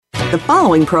The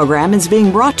following program is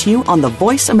being brought to you on the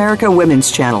Voice America Women's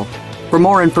Channel. For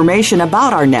more information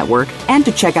about our network and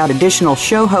to check out additional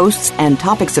show hosts and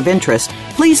topics of interest,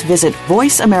 please visit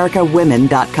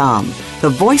voiceamericawomen.com. The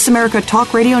Voice America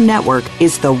Talk Radio Network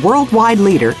is the worldwide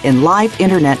leader in live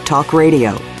Internet talk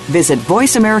radio. Visit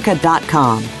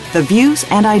voiceamerica.com. The views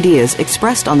and ideas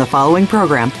expressed on the following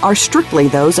program are strictly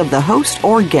those of the host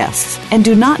or guests and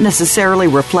do not necessarily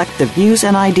reflect the views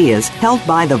and ideas held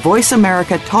by the Voice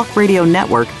America Talk Radio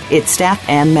Network, its staff,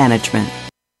 and management.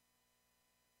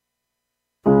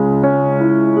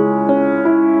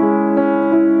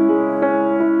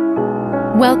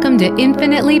 Welcome to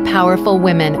Infinitely Powerful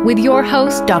Women with your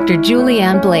host, Dr.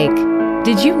 Julianne Blake.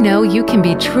 Did you know you can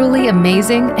be truly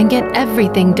amazing and get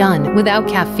everything done without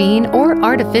caffeine or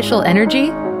artificial energy?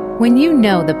 When you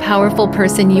know the powerful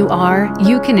person you are,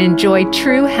 you can enjoy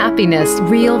true happiness,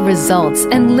 real results,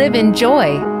 and live in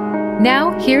joy.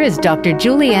 Now, here is Dr.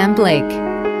 Julianne Blake.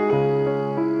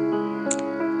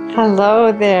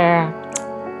 Hello there.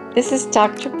 This is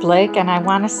Dr. Blake, and I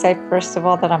want to say, first of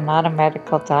all, that I'm not a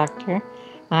medical doctor.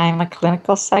 I'm a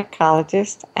clinical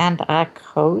psychologist and a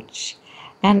coach.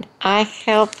 And I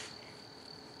help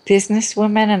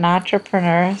businesswomen and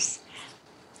entrepreneurs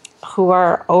who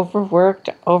are overworked,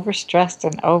 overstressed,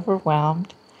 and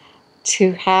overwhelmed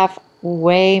to have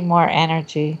way more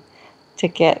energy, to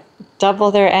get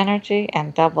double their energy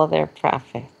and double their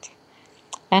profit.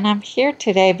 And I'm here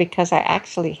today because I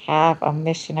actually have a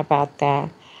mission about that.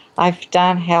 I've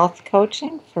done health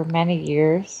coaching for many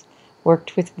years,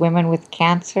 worked with women with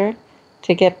cancer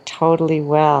to get totally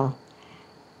well.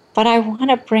 But I want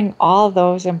to bring all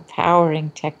those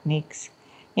empowering techniques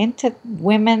into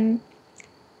women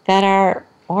that are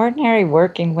ordinary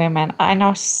working women. I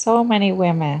know so many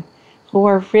women who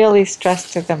are really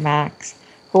stressed to the max,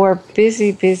 who are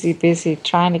busy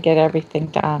trying to get everything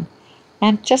done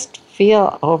and just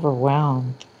feel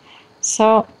overwhelmed.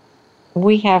 So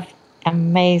we have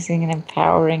amazing and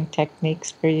empowering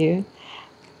techniques for you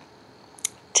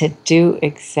to do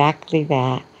exactly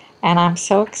that. And I'm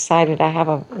so excited. I have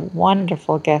a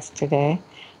wonderful guest today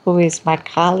who is my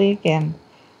colleague in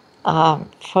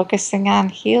focusing on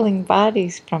healing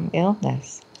bodies from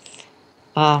illness.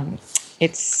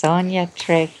 It's Sonia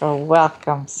Trejo.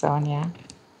 Welcome, Sonia.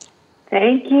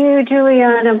 Thank you,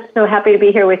 Julianne. I'm so happy to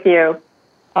be here with you.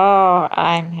 Oh,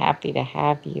 I'm happy to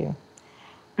have you.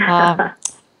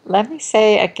 Let me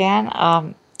say again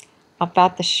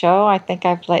about the show. I think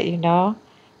I've let you know.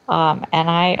 And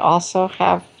I also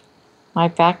have my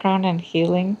background in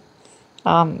healing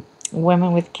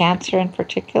women with cancer in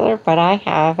particular, but I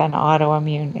have an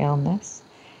autoimmune illness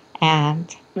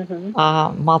and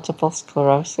multiple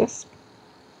sclerosis.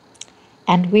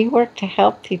 And we work to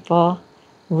help people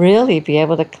really be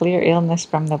able to clear illness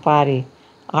from the body.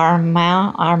 Our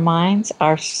minds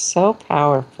are so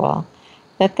powerful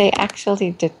that they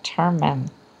actually determine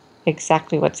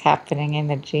exactly what's happening in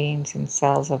the genes and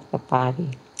cells of the body.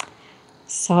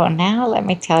 So now let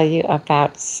me tell you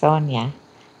about Sonia,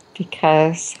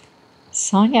 because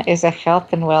Sonia is a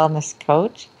health and wellness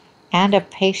coach and a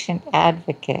patient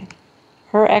advocate.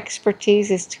 Her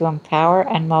expertise is to empower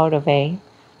and motivate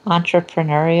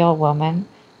entrepreneurial women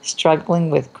struggling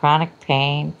with chronic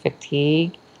pain,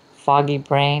 fatigue, foggy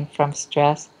brain from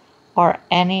stress, or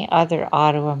any other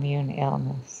autoimmune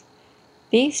illness.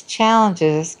 These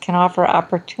challenges can offer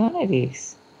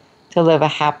opportunities to live a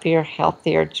happier,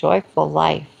 healthier, joyful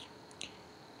life.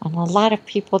 And a lot of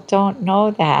people don't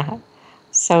know that.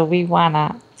 So we want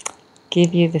to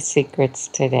give you the secrets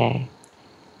today.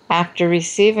 After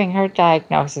receiving her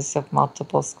diagnosis of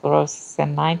multiple sclerosis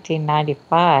in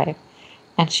 1995,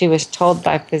 and she was told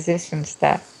by physicians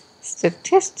that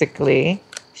statistically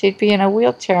she'd be in a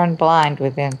wheelchair and blind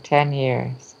within 10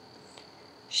 years.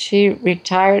 She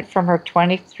retired from her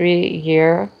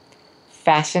 23-year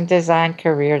fashion design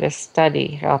career to study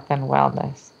health and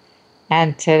wellness.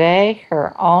 And today,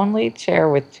 her only chair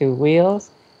with two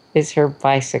wheels is her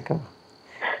bicycle.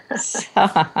 So,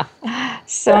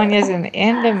 Sonia's an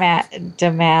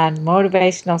in-demand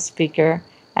motivational speaker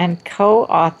and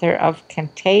co-author of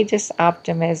Contagious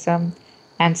Optimism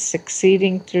and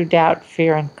Succeeding Through Doubt,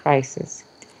 Fear, and Crisis.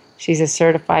 She's a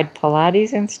certified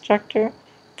Pilates instructor,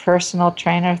 personal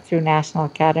trainer through National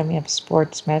Academy of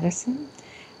Sports Medicine,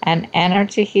 an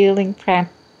energy healing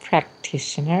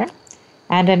practitioner,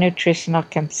 and a nutritional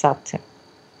consultant.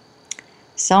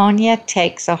 Sonia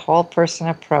takes a whole person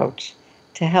approach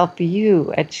to help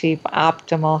you achieve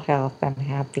optimal health and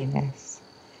happiness.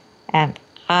 And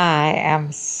I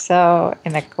am so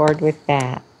in accord with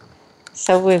that.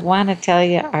 So we want to tell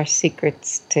you our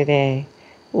secrets today.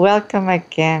 Welcome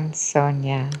again,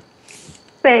 Sonia.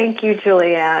 Thank you,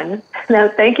 Julianne. No,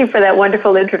 thank you for that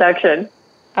wonderful introduction.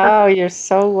 Oh, you're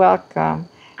so welcome.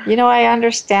 You know, I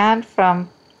understand from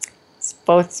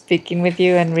both speaking with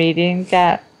you and reading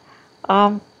that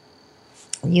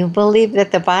you believe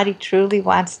that the body truly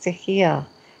wants to heal.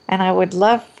 And I would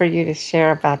love for you to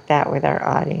share about that with our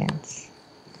audience.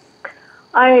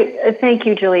 I thank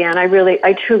you, Julianne.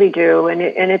 I truly do, and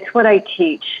it's what I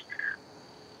teach.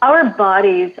 Our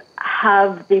bodies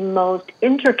have the most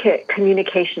intricate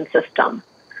communication system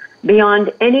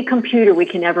beyond any computer we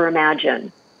can ever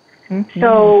imagine. Mm-hmm.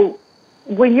 So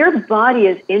when your body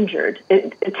is injured,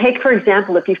 take, for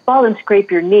example, if you fall and scrape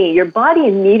your knee, your body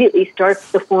immediately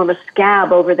starts to form a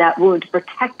scab over that wound to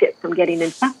protect it from getting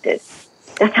infected.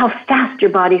 That's how fast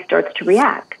your body starts to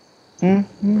react.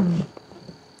 Mm-hmm.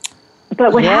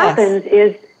 But what happens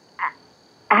is,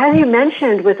 as you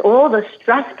mentioned, with all the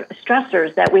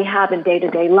stressors that we have in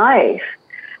day-to-day life,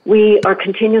 we are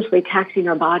continuously taxing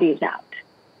our bodies out.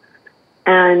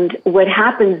 And what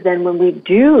happens then when we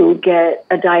do get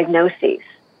a diagnosis,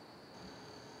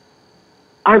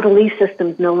 our belief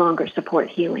systems no longer support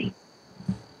healing.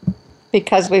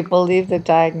 Because we believe the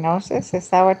diagnosis? Is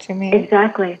that what you mean?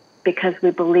 Exactly, because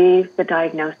we believe the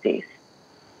diagnosis.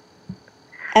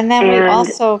 And then we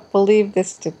also believe the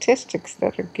statistics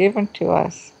that are given to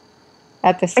us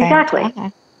at the same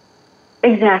time.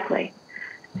 Exactly.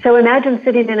 So imagine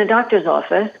sitting in a doctor's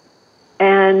office,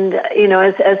 and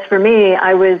as for me,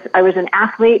 I was an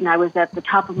athlete, and I was at the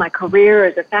top of my career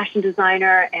as a fashion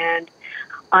designer, and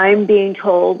I'm being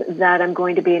told that I'm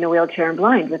going to be in a wheelchair and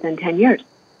blind within 10 years.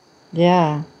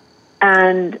 Yeah.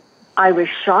 And I was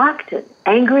shocked and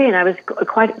angry, and I was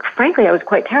quite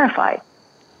terrified.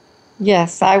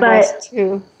 Yes, I was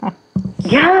too.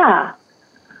 Yeah.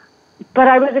 But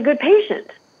I was a good patient.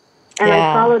 And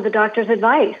I followed the doctor's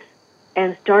advice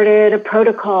and started a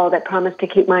protocol that promised to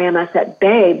keep my MS at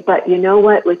bay. But you know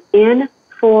what? Within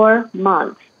 4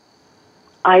 months,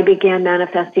 I began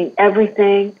manifesting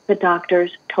everything the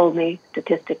doctors told me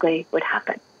statistically would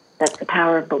happen. That's the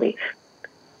power of belief.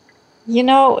 You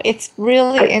know, it's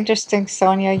really interesting,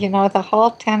 Sonia. You know, the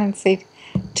whole tendency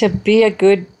to be a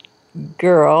good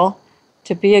girl,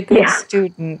 to be a good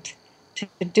student, to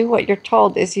do what you're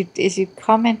told is you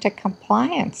come into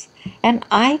compliance. And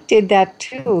I did that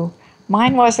too.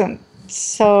 Mine wasn't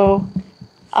so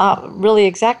really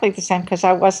exactly the same because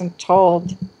I wasn't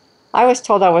told. I was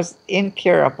told I was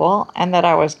incurable and that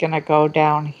I was going to go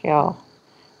downhill.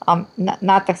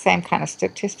 Not the same kind of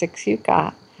statistics you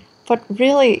got. But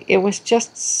really, it was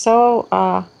just so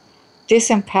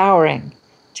disempowering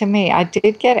to me. I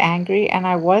did get angry, and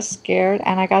I was scared,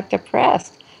 and I got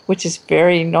depressed, which is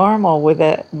very normal with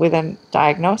a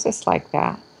diagnosis like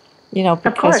that. You know,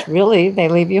 because really they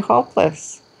leave you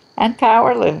hopeless and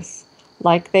powerless.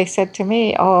 Like they said to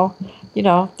me, oh, you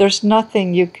know, there's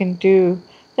nothing you can do.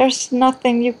 There's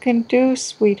nothing you can do,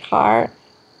 sweetheart.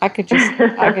 I could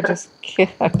just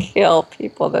kill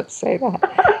people that say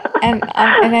that.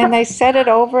 And then they said it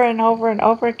over and over and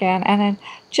over again. And then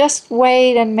just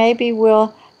wait, and maybe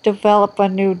we'll develop a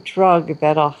new drug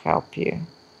that'll help you.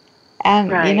 And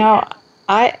you know,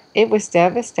 it was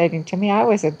devastating to me. I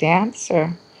was a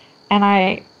dancer, and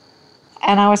I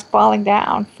was falling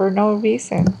down for no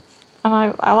reason.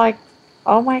 And I like,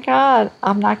 oh my God,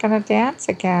 I'm not going to dance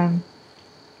again.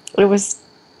 It was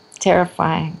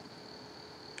terrifying.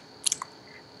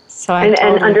 So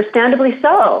and understandably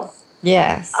so.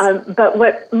 Yes. But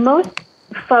what most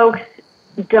folks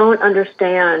don't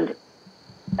understand,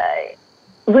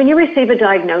 when you receive a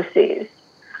diagnosis,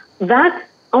 that's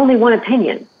only one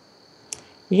opinion.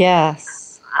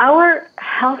 Yes. Our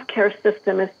healthcare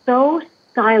system is so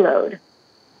siloed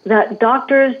that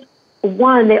doctors,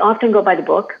 one, they often go by the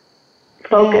book,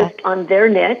 focused on their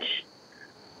niche,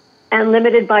 and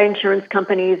limited by insurance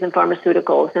companies and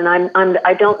pharmaceuticals. And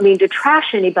I don't mean to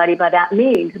trash anybody by that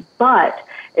means, but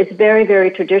it's very, very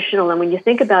traditional. And when you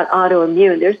think about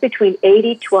autoimmune, there's between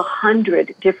 80 to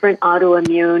 100 different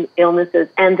autoimmune illnesses,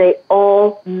 and they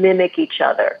all mimic each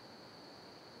other.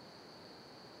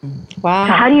 Wow.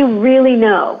 So how do you really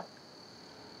know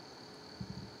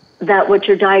that what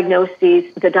your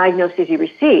the diagnosis you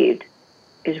received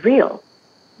is real?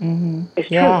 Mm-hmm. Is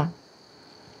true.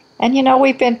 And you know,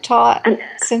 we've been taught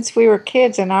since we were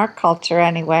kids in our culture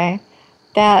anyway,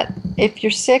 that if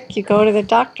you're sick, you go to the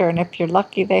doctor, and if you're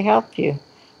lucky, they help you.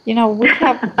 You know, we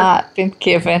have not been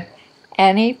given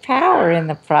any power in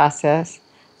the process.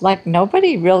 Like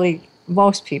nobody really,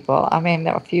 most people, I mean,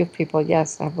 a few people,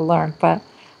 yes, have learned, but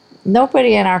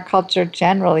nobody in our culture,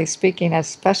 generally speaking,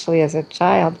 especially as a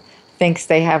child, thinks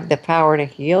they have the power to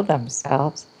heal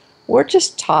themselves. We're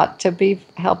just taught to be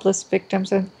helpless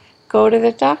victims and go to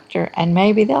the doctor and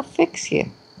maybe they'll fix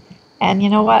you. And you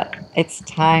know what? It's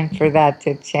time for that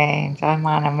to change. I'm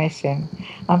on a mission.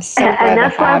 I'm so glad and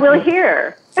that's why we're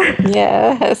here.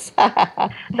 Yes.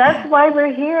 That's why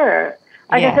we're here.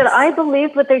 Like I said, I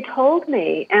believed what they told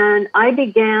me, and I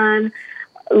began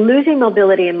losing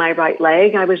mobility in my right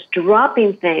leg. I was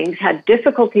dropping things, had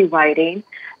difficulty writing,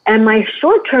 and my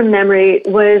short-term memory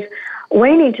was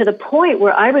waning to the point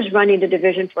where I was running the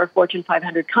division for a Fortune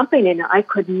 500 company, and I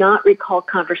could not recall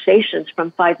conversations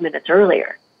from 5 minutes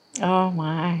earlier. Oh,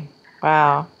 my.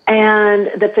 Wow.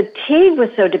 And the fatigue was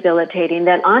so debilitating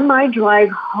that on my drive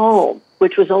home,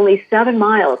 which was only 7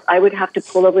 miles, I would have to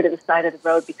pull over to the side of the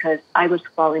road because I was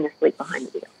falling asleep behind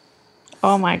the wheel.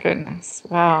 Oh, my goodness.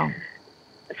 Wow.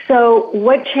 So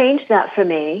what changed that for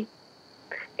me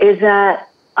is that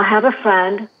I have a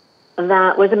friend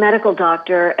that was a medical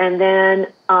doctor and then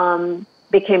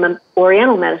became an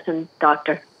Oriental medicine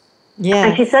doctor. Yes.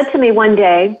 And she said to me one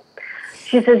day,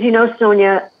 she says, you know,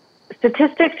 Sonia,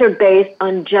 statistics are based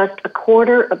on just a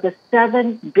quarter of the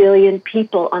 7 billion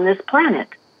people on this planet.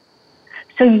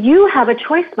 So you have a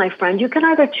choice, my friend. You can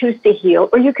either choose to heal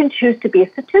or you can choose to be a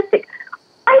statistic.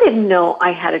 I didn't know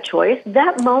I had a choice.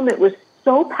 That moment was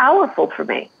so powerful for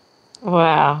me.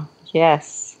 Wow.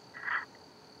 Yes.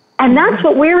 And that's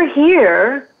what we're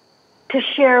here to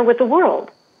share with the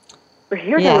world. We're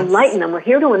here to enlighten them. We're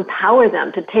here to empower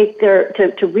them to take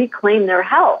to reclaim their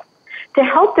health, to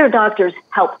help their doctors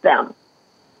help them.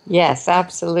 Yes,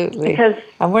 absolutely. Because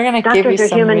and we're going to give you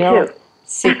some real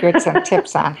secrets and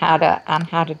tips on how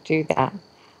to do that.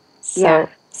 So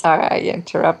sorry I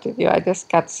interrupted you. I just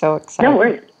got so excited. No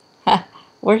worries.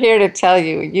 We're here to tell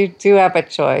you, you do have a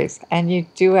choice and you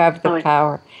do have the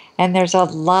power. And there's a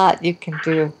lot you can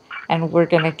do. And we're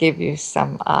going to give you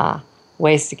some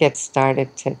ways to get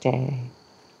started today.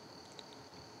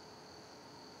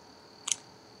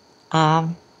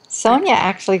 Sonia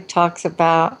actually talks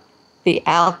about the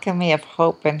alchemy of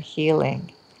hope and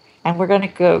healing. And we're going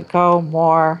to go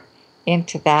more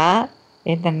into that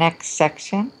in the next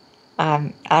section.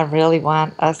 I really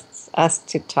want us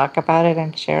to talk about it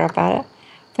and share about it.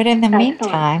 But in the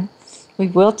meantime, we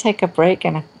will take a break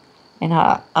in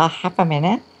a half a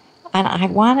minute. And I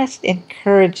want to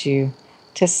encourage you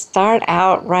to start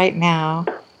out right now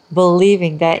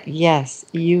believing that, yes,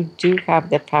 you do have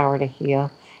the power to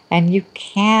heal. And you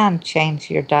can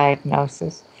change your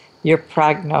diagnosis, your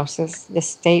prognosis, the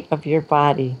state of your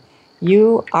body.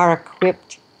 You are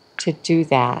equipped to do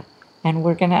that. And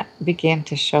we're going to begin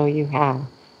to show you how.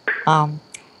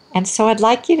 And so I'd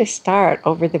like you to start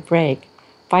over the break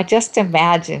by just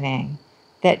imagining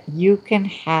that you can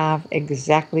have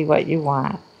exactly what you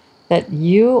want, that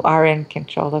you are in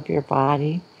control of your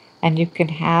body, and you can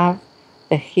have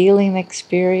the healing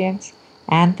experience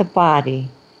and the body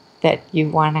that you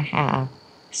want to have.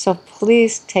 So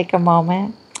please take a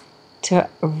moment to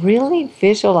really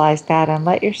visualize that and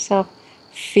let yourself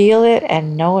feel it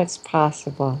and know it's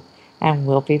possible. And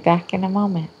we'll be back in a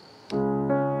moment.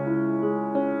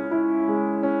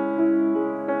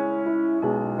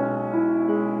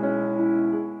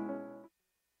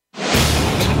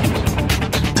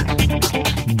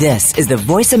 This is the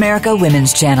Voice America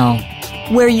Women's Channel,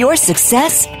 where your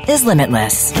success is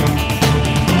limitless.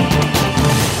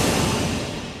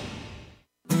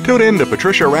 Tune in to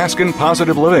Patricia Raskin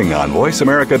Positive Living on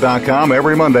VoiceAmerica.com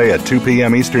every Monday at 2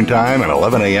 p.m. Eastern Time and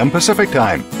 11 a.m. Pacific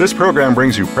Time. This program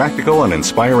brings you practical and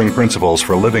inspiring principles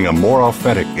for living a more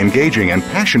authentic, engaging, and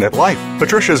passionate life.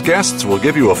 Patricia's guests will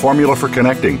give you a formula for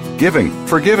connecting, giving,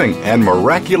 forgiving, and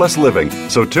miraculous living.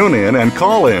 So tune in and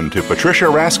call in to Patricia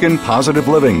Raskin Positive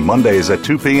Living Mondays at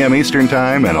 2 p.m. Eastern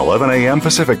Time and 11 a.m.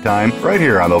 Pacific Time right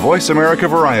here on the Voice America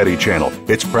Variety Channel.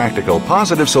 It's practical,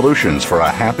 positive solutions for a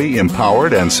happy,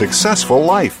 empowered, and successful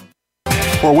life.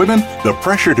 For women, the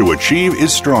pressure to achieve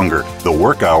is stronger, the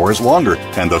work hours longer,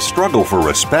 and the struggle for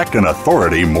respect and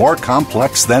authority more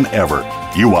complex than ever.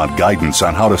 You want guidance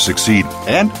on how to succeed,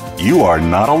 and you are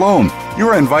not alone.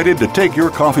 You're invited to take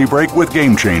your coffee break with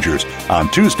Game Changers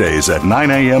on Tuesdays at 9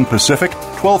 a.m. Pacific,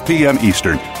 12 p.m.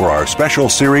 Eastern for our special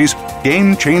series,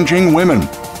 Game Changing Women.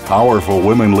 Powerful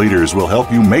women leaders will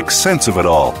help you make sense of it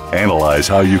all, analyze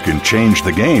how you can change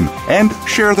the game, and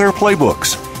share their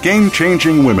playbooks. Game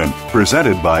Changing Women,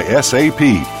 presented by SAP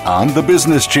on the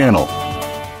Business Channel.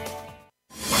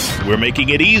 We're making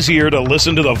it easier to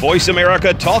listen to the Voice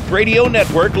America Talk Radio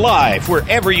Network live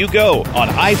wherever you go on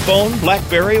iPhone,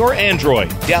 BlackBerry, or Android.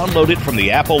 Download it from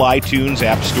the Apple iTunes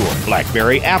App Store,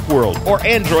 BlackBerry App World, or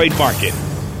Android Market.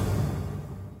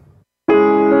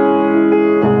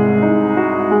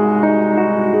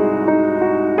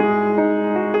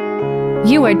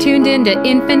 You are tuned in to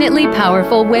Infinitely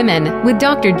Powerful Women with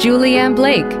Dr. Julianne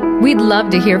Blake. We'd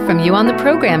love to hear from you on the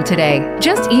program today.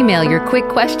 Just email your quick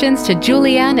questions to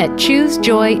Julianne at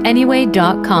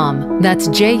choosejoyanyway.com. That's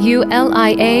JULIANNE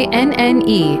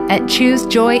at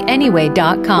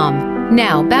choosejoyanyway.com.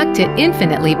 Now back to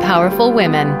Infinitely Powerful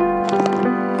Women.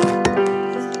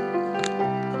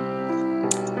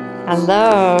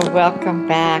 Hello, welcome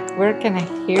back. We're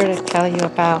here to tell you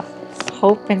about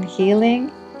hope and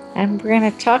healing, and we're going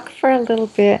to talk for a little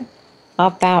bit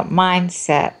about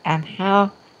mindset and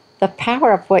how the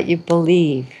power of what you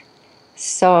believe.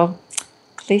 So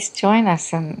please join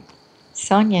us. And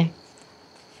Sonia,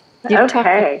 you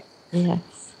okay.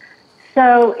 Yes.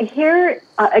 So here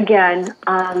again,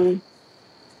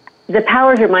 the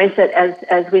power of your mindset,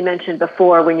 as we mentioned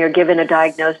before, when you're given a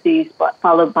diagnosis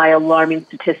followed by alarming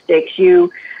statistics,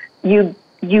 you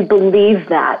believe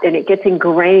that, and it gets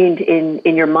ingrained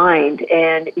in your mind,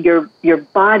 and your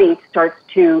body starts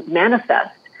to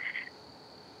manifest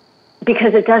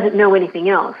because it doesn't know anything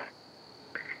else.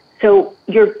 So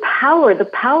the power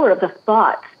of the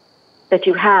thoughts that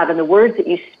you have and the words that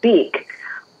you speak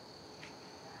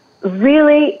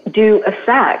really do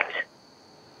affect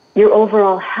your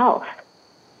overall health.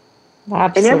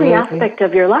 Absolutely. In every aspect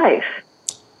of your life.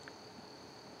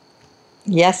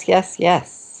 Yes, yes,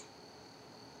 yes.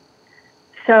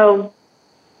 So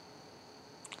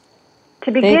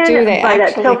to begin by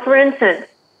that, so for instance,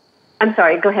 I'm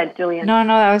sorry, go ahead, Julianne. No,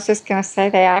 I was just going to say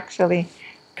they actually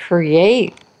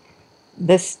create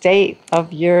the state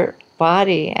of your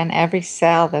body and every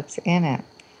cell that's in it.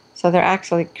 So they're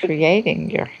actually creating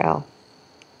your health,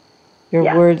 your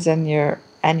words and your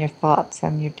thoughts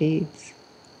and your deeds.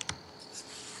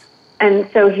 And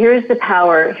so here's the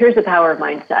power of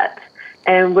mindset.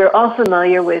 And we're all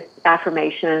familiar with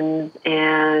affirmations,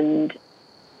 and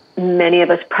many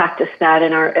of us practice that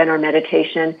in our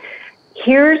meditation.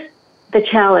 Here's the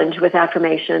challenge with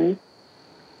affirmations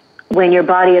when your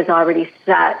body is already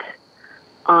set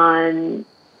on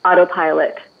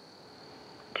autopilot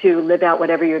to live out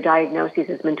whatever your diagnosis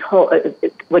has been told,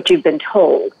 what you've been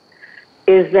told,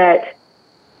 is that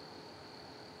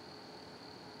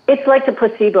it's like the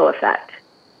placebo effect.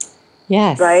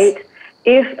 Yes. Right?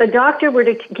 If a doctor were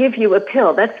to give you a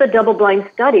pill, that's the double-blind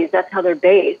studies, that's how they're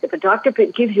based. If a doctor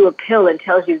gives you a pill and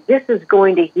tells you this is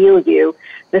going to heal you,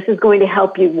 this is going to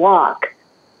help you walk,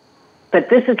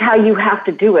 but this is how you have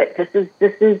to do it,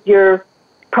 this is your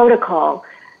protocol.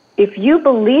 If you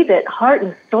believe it, heart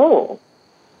and soul,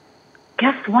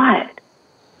 guess what?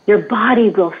 Your body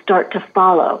will start to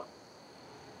follow.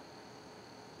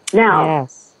 Now,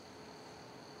 yes.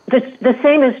 The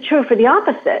same is true for the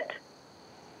opposite.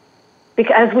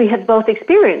 Because as we have both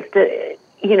experienced,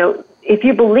 if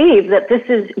you believe that this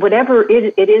is whatever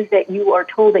it is that you are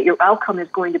told that your outcome is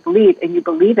going to believe, and you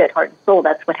believe it, heart and soul,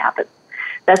 that's what happens.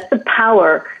 That's the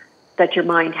power that your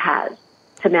mind has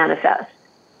to manifest.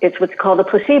 It's what's called a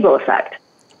placebo effect.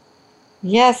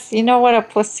 Yes, you know what a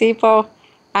placebo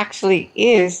actually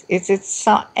is? It's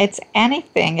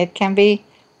anything. It can be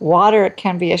water, it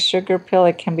can be a sugar pill,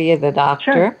 it can be the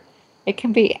doctor. Sure. It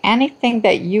can be anything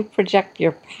that you project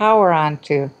your power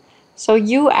onto. So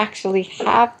you actually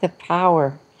have the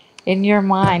power in your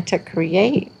mind to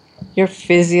create your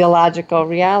physiological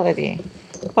reality.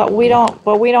 But we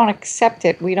don't accept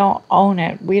it. We don't own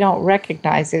it. We don't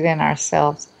recognize it in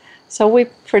ourselves. So we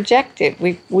project it.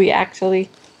 We actually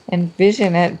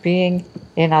envision it being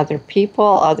in other people,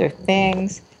 other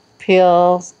things,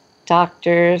 pills,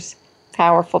 doctors,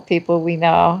 powerful people we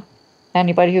know,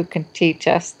 anybody who can teach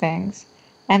us things.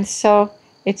 And so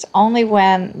it's only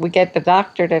when we get the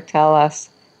doctor to tell us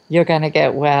you're going to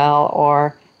get well,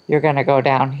 or you're going to go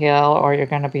downhill, or you're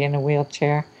going to be in a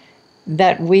wheelchair,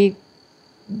 that we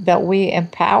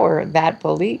empower that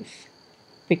belief,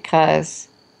 because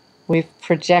we've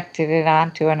projected it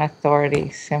onto an authority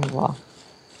symbol.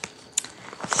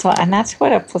 So, and that's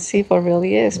what a placebo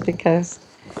really is, because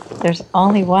there's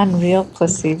only one real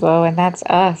placebo, and that's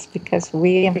us, because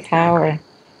we empower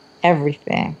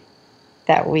everything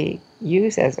that we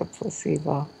use as a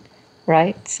placebo.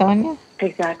 Right, Sonia?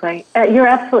 Exactly. You're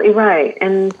absolutely right.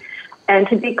 And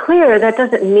to be clear, that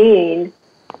doesn't mean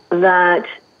that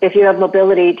if you have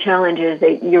mobility challenges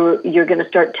that you're going to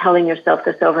start telling yourself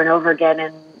this over and over again,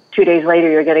 and 2 days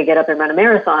later you're going to get up and run a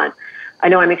marathon. I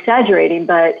know I'm exaggerating,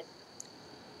 but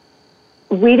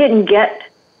we didn't get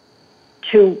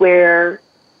to where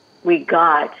we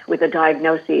got with a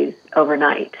diagnosis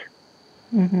overnight.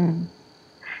 Mm-hmm.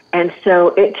 And so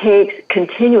it takes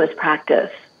continuous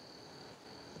practice.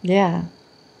 Yeah.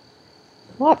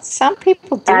 Well, some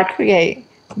people do create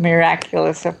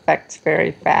miraculous effects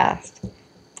very fast,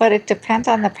 but it depends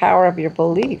on the power of your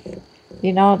belief.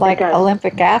 You know, like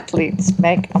Olympic athletes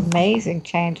make amazing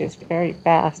changes very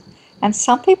fast. And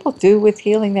some people do with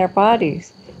healing their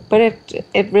bodies. But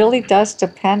it really does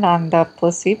depend on the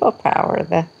placebo power,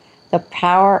 the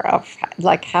power of,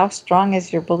 like, how strong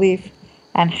is your belief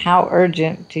and how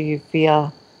urgent do you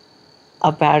feel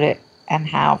about it and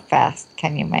how fast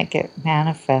can you make it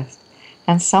manifest.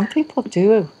 And some people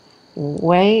do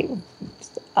way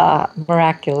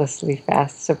miraculously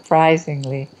fast,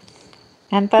 surprisingly.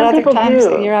 But some other times,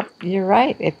 do. You're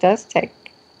right. It does take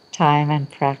time and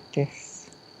practice.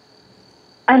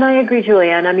 And I agree,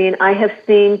 Julianne. I mean, I have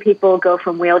seen people go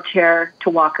from wheelchair to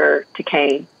walker to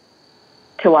cane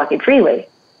to walking freely.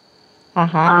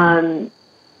 And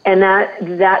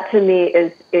that to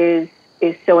me is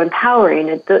so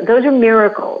empowering. Those are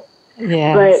miracles.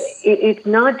 Yes. But it's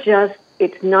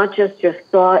not just your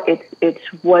thought. It's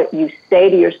what you say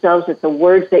to yourselves. It's the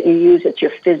words that you use. It's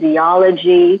your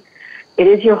physiology. It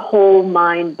is your whole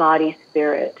mind, body,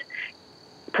 spirit.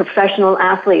 Professional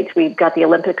athletes, we've got the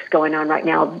Olympics going on right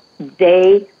now.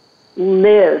 They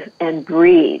live and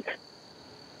breathe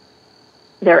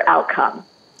their outcome.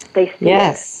 They see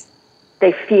it.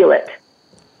 They feel it.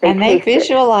 They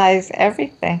visualize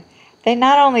everything. They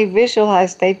not only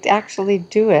visualize, they actually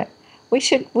do it. We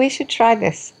should try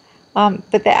this.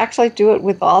 But they actually do it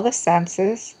with all the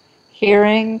senses,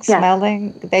 hearing,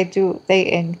 smelling.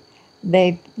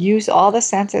 They use all the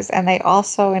senses, and they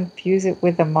also infuse it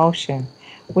with emotion,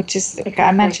 which is,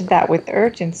 I mentioned that with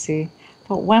urgency.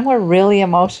 But when we're really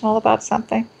emotional about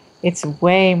something, it's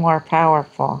way more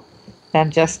powerful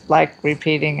than just like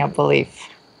repeating a belief,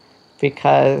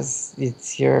 because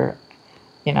it's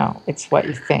it's what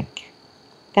you think.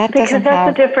 Because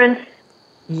that's the difference.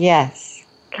 Yes.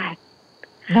 God.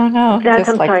 No.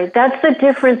 Sorry. That's the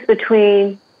difference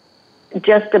between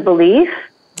just a belief.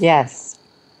 Yes.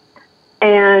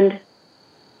 And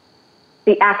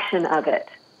the action of it.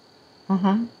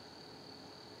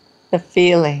 The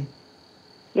feeling.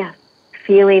 Yeah.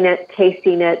 Feeling it,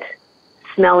 tasting it,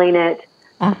 smelling it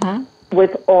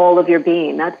with all of your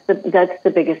being. That's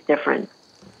the biggest difference.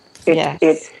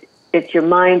 It's your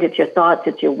mind, it's your thoughts,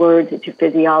 it's your words, it's your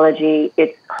physiology,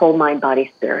 it's whole mind,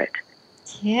 body, spirit.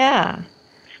 Yeah.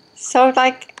 So,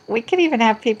 like, we could even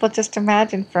have people just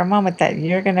imagine for a moment that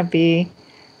you're going to be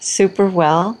super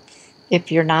well,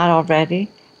 if you're not already,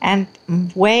 and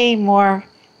way more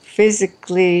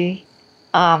physically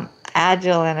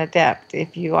agile and adept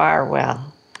if you are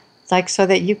well. Like, so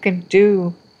that you can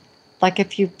do, like,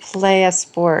 if you play a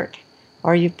sport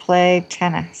or you play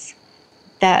tennis,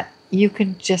 that you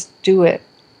can just do it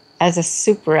as a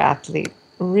super athlete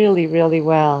really, really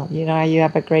well. You know, you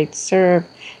have a great serve,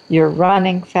 you're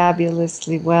running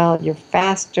fabulously well, you're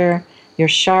faster, you're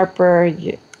sharper,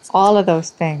 all of those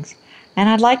things. And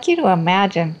I'd like you to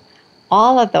imagine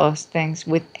all of those things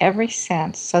with every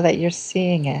sense so that you're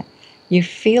seeing it. You're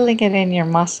feeling it in your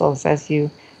muscles as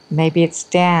you, maybe it's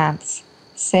dance,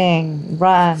 sing,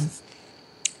 run.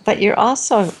 But you're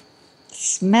also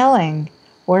smelling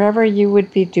wherever you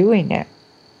would be doing it.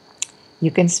 You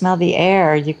can smell the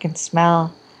air. You can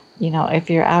smell, if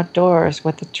you're outdoors,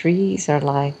 what the trees are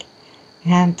like.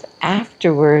 And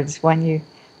afterwards, when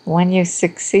you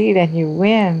succeed and you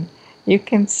win, you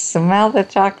can smell the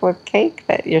chocolate cake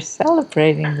that you're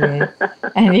celebrating with,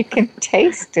 and you can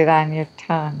taste it on your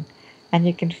tongue, and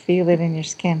you can feel it in your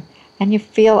skin. And you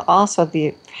feel also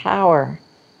the power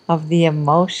of the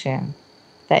emotion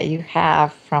that you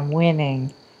have from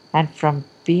winning and from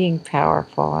being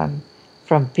powerful and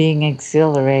from being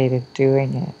exhilarated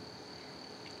doing it.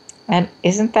 And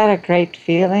isn't that a great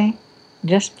feeling?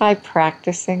 Just by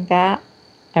practicing that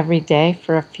every day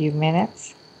for a few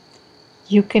minutes,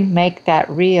 you can make that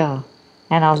real.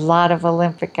 And a lot of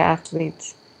Olympic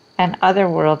athletes and other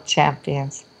world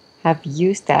champions have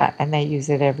used that, and they use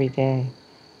it every day.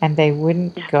 And they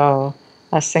wouldn't go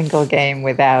a single game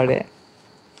without it.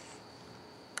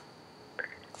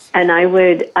 And I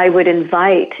would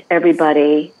invite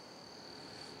everybody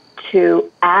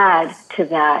to add to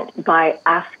that by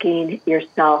asking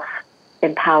yourself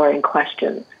empowering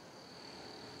questions.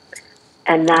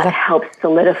 And that helps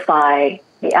solidify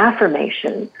the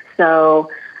affirmation.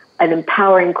 So an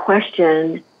empowering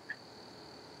question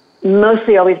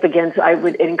mostly always begins, I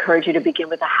would encourage you to begin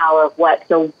with a how or what.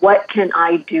 So what can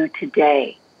I do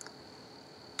today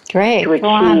to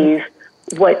achieve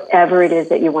whatever it is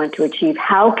that you want to achieve?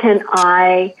 How can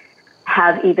I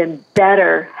have even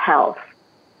better health?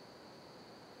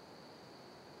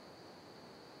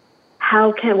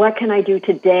 What can I do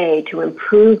today to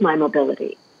improve my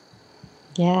mobility?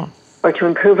 Yes. Or to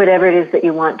improve whatever it is that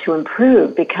you want to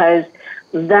improve, because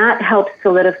that helps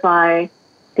solidify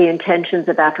the intentions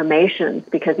of affirmations,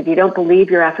 because if you don't believe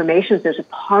your affirmations, there's a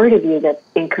part of you that's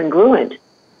incongruent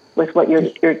with what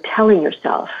you're telling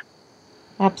yourself.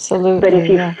 Absolutely. But if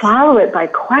you follow it by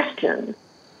questions,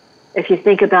 if you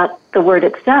think about the word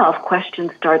itself,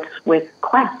 question starts with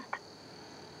quest.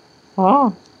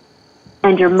 Oh.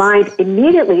 And your mind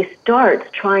immediately starts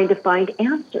trying to find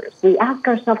answers. We ask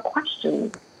ourselves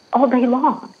questions all day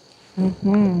long.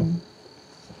 Mm-hmm.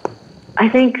 I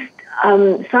think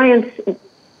science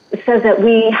says that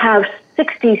we have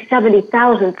 60,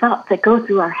 70,000 thoughts that go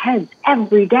through our heads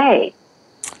every day.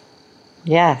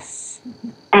 Yes.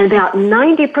 And about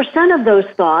 90% of those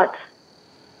thoughts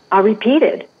are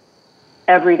repeated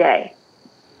every day.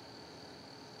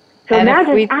 So and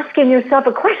imagine asking yourself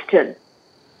a question.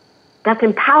 That's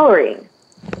empowering.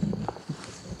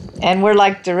 And we're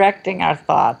like directing our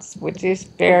thoughts, which is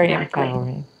very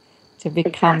empowering, to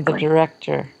become the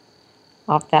director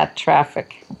of that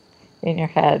traffic in your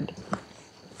head.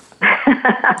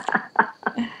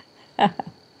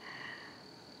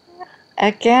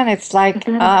 Again, it's like,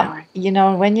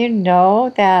 when you know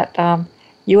that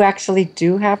you actually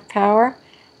do have power,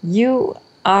 you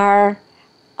are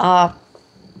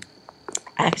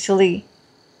actually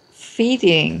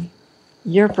feeding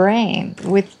your brain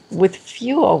with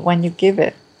fuel when you give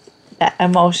it that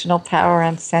emotional power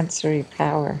and sensory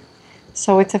power.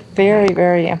 So it's a very,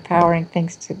 very empowering thing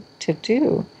to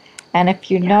do. And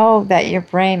if you know that your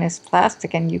brain is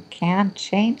plastic and you can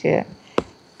change it,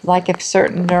 like if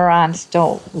certain neurons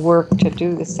don't work to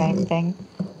do the same thing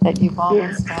that you've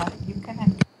always done, you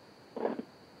can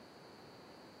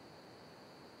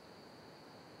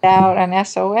out an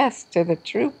SOS to the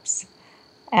troops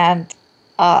and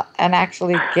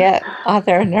actually get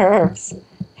other nerves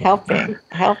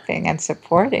helping and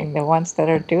supporting the ones that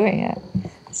are doing it.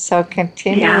 So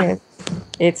continue. Yeah.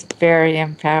 It's very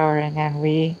empowering, and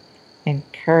we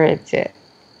encourage it.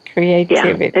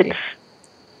 Creativity. Yeah,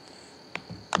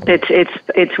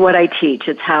 it's what I teach.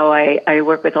 It's how I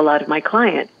work with a lot of my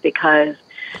clients, because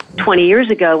 20 years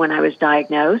ago when I was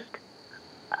diagnosed,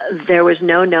 there was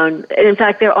no known, in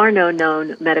fact, there are no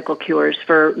known medical cures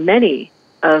for many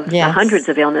of the hundreds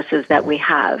of illnesses that we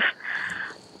have.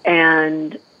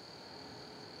 And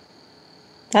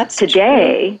that's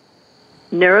today,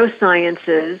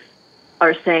 neurosciences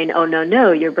are saying, oh,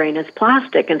 no, your brain is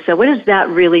plastic. And so what does that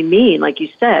really mean? Like you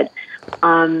said,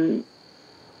 the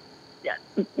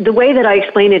way that I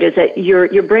explain it is that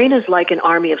your brain is like an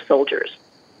army of soldiers.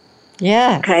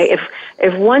 Yeah. Okay.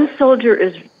 If one soldier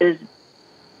is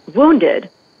wounded,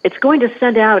 it's going to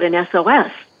send out an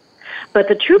SOS. But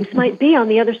the troops might be on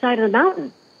the other side of the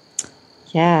mountain.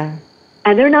 Yeah.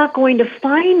 And they're not going to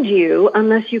find you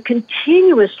unless you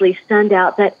continuously send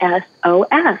out that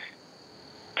SOS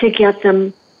to get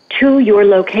them to your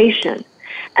location.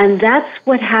 And that's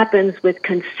what happens with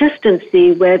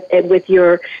consistency, with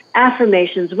your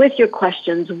affirmations, with your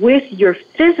questions, with your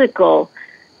physical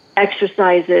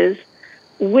exercises,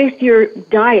 with your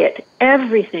diet,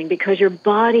 everything, because your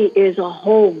body is a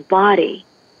whole body.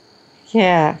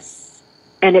 Yes.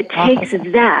 And it takes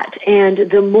that. And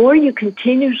the more you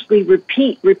continuously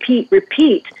repeat,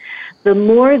 the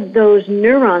more those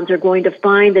neurons are going to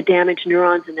find the damaged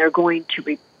neurons, and they're going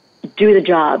to do the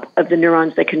job of the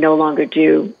neurons that can no longer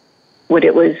do what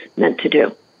it was meant to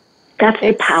do. That's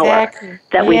the power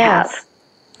that we have.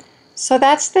 So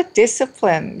that's the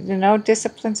discipline.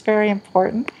 Discipline's very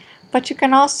important. But you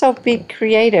can also be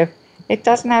creative. It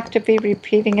doesn't have to be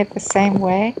repeating it the same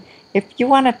way. If you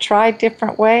want to try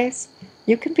different ways,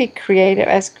 you can be creative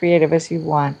as you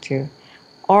want to.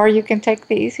 Or you can take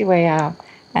the easy way out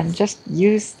and just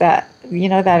use that,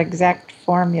 that exact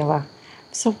formula.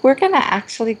 So we're going to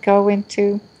actually go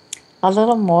into a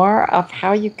little more of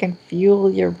how you can fuel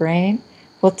your brain.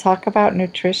 We'll talk about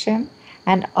nutrition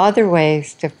and other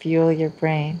ways to fuel your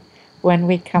brain when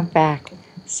we come back.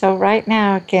 So right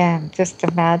now, again, just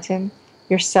imagine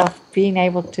yourself being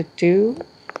able to do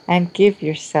and give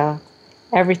yourself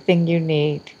everything you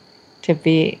need to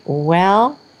be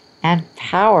well and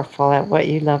powerful at what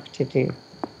you love to do.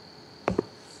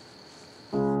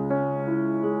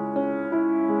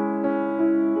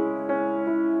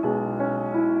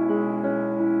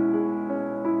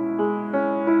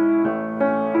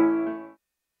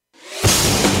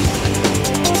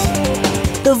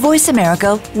 The Voice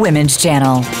America Women's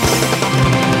Channel.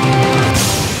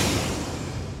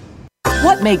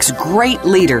 What makes great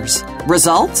leaders?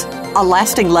 Results? A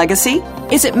lasting legacy?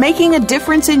 Is it making a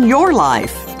difference in your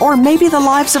life, or maybe the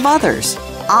lives of others?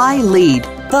 I Lead.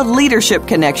 The Leadership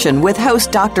Connection with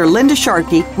host Dr. Linda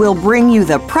Sharkey will bring you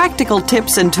the practical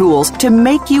tips and tools to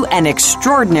make you an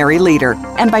extraordinary leader.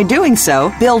 And by doing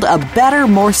so, build a better,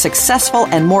 more successful,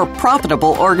 and more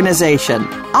profitable organization.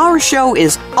 Our show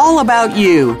is all about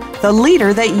you, the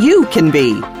leader that you can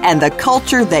be, and the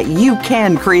culture that you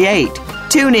can create.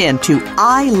 Tune in to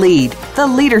I Lead, The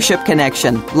Leadership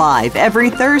Connection, live every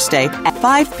Thursday at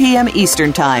 5 p.m.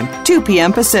 Eastern Time, 2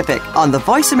 p.m. Pacific on the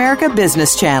Voice America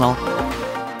Business Channel.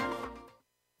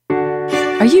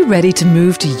 Are you ready to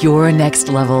move to your next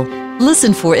level?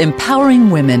 Listen for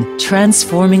Empowering Women,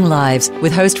 Transforming Lives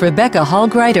with host Rebecca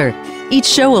Hall-Greider. Each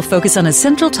show will focus on a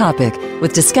central topic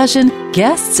with discussion,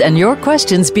 guests, and your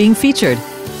questions being featured.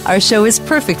 Our show is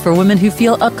perfect for women who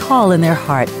feel a call in their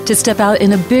heart to step out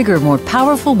in a bigger, more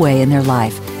powerful way in their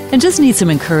life and just need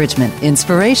some encouragement,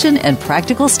 inspiration, and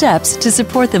practical steps to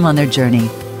support them on their journey.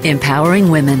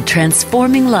 Empowering Women,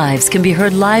 Transforming Lives can be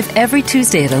heard live every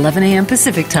Tuesday at 11 a.m.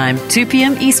 Pacific Time, 2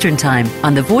 p.m. Eastern Time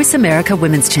on the Voice America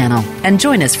Women's Channel. And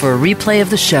join us for a replay of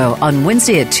the show on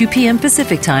Wednesday at 2 p.m.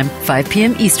 Pacific Time, 5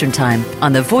 p.m. Eastern Time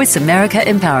on the Voice America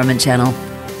Empowerment Channel.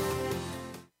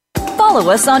 Follow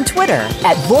us on Twitter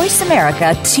at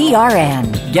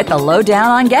VoiceAmericaTRN. Get the lowdown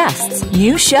on guests,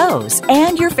 new shows,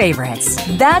 and your favorites.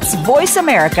 That's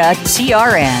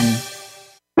VoiceAmericaTRN.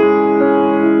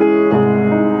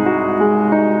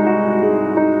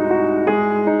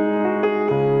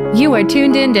 You are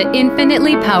tuned in to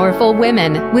Infinitely Powerful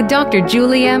Women with Dr.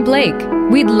 Julianne Blake.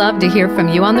 We'd love to hear from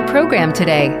you on the program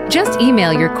today. Just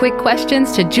email your quick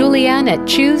questions to Julianne at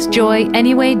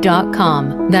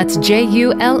ChooseJoyAnyway.com. That's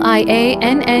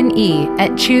JuliAnne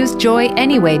at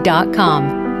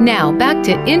ChooseJoyAnyway.com. Now back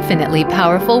to Infinitely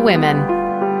Powerful Women.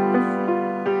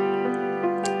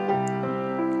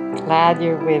 Glad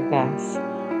you're with us.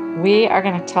 We are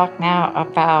going to talk now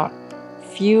about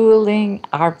fueling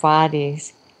our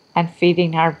bodies and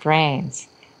feeding our brains.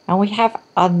 And we have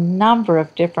a number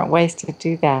of different ways to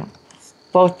do that,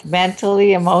 both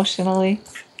mentally, emotionally,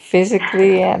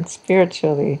 physically, and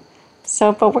spiritually.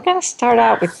 But we're going to start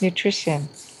out with nutrition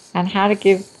and how to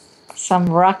give some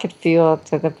rocket fuel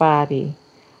to the body.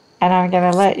 And I'm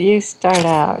going to let you start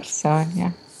out,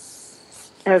 Sonia.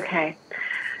 Okay.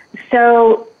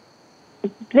 So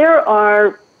there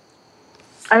are,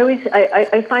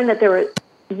 I find that there are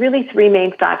really three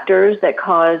main factors that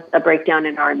cause a breakdown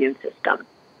in our immune system.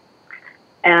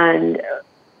 And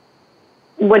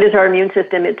what is our immune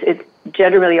system? It's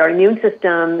generally our immune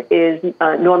system is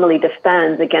normally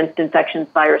defends against infections,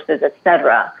 viruses,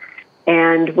 etc.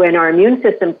 And when our immune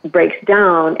system breaks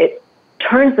down, it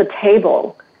turns the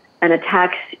table and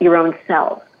attacks your own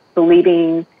cells,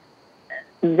 believing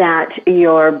that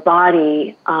your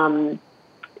body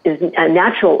is a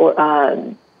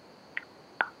natural.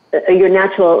 Your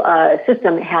natural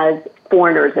system has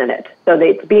foreigners in it, so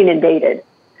it's being invaded.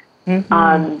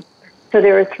 Mm-hmm. So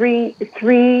there are three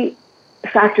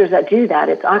factors that do that.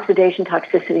 It's oxidation,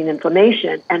 toxicity, and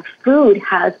inflammation, and food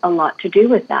has a lot to do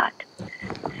with that.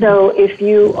 So if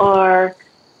you are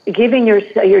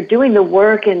you're doing the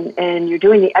work and you're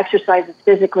doing the exercises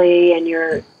physically, and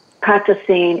you're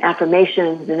practicing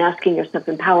affirmations and asking yourself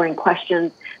empowering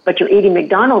questions, but you're eating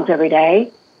McDonald's every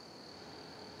day,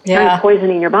 yeah,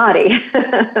 poisoning your body,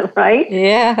 right?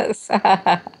 Yes.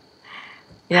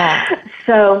 Yeah.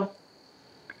 So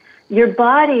your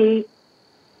body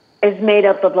is made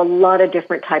up of a lot of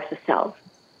different types of cells.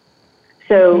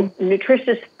 So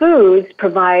nutritious foods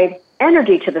provide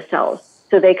energy to the cells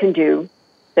so they can do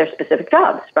their specific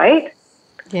jobs, right?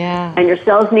 Yeah. And your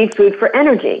cells need food for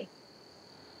energy.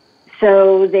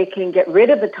 So they can get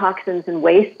rid of the toxins and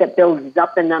waste that builds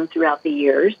up in them throughout the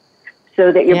years so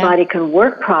that your body can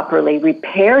work properly,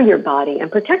 repair your body,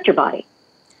 and protect your body.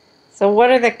 So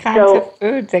what are the kinds of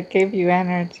foods that give you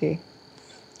energy?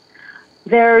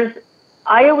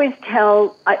 I always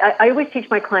teach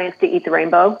my clients to eat the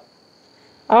rainbow.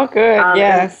 Oh, good.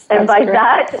 Yes. And by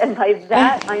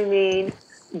that, I mean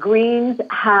greens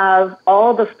have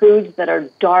all the foods that are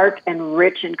dark and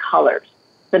rich in colors.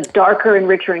 The darker and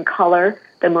richer in color,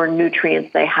 the more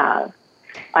nutrients they have.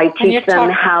 I teach them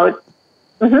how.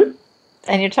 Mm-hmm.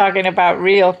 And you're talking about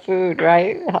real food,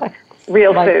 right?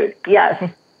 Real food,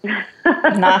 yes.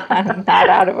 not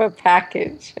out of a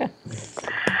package.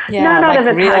 Yeah, not like out of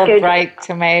a real package. Bright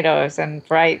tomatoes and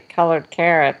bright colored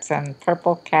carrots and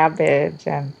purple cabbage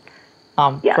and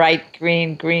bright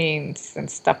green greens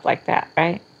and stuff like that,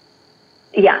 right?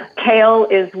 Yeah, kale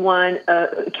is one.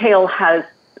 Kale has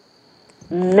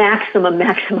maximum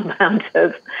amount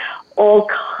of all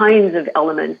kinds of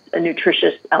elements,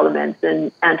 nutritious elements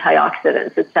and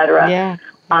antioxidants, etc. Yeah.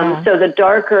 So the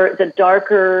darker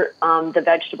the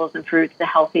vegetables and fruits, the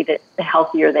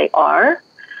healthier they are.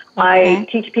 Okay. I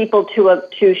teach people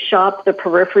to shop the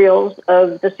peripherals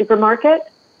of the supermarket,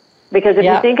 because if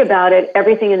you think about it,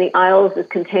 everything in the aisles is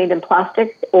contained in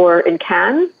plastic or in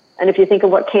cans. And if you think of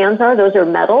what cans are, those are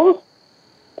metals.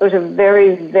 Those are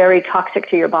very, very toxic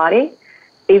to your body.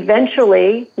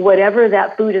 Eventually, whatever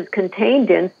that food is contained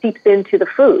in seeps into the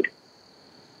food.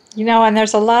 And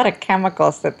there's a lot of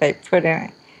chemicals that they put in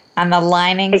it, on the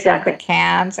linings of the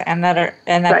cans, and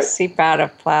that seep out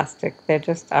of plastic. They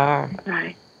just are.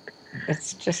 Right.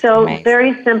 It's just so amazing.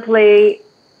 Very simply,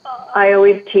 I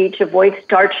always teach avoid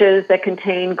starches that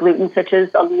contain gluten, such as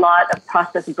a lot of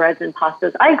processed breads and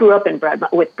pastas. I grew up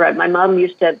with bread. My mom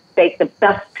used to bake the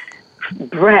best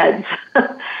breads.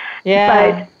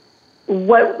 Yeah.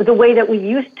 But the way that we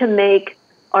used to make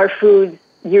our foods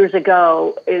years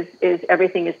ago is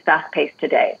everything is fast-paced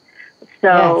today.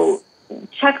 So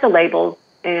check the labels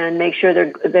and make sure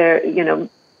they're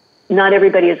not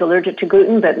everybody is allergic to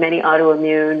gluten, but many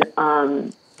autoimmune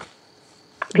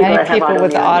many people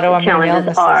with autoimmune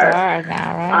illnesses are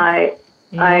now, right?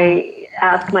 I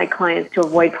ask my clients to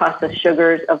avoid processed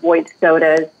sugars, avoid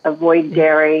sodas, avoid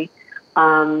dairy.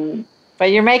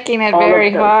 But you're making it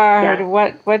very hard.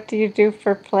 Yeah. What do you do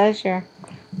for pleasure?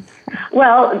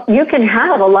 Well, you can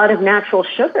have a lot of natural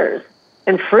sugars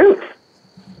and fruits.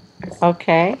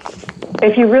 Okay.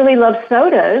 If you really love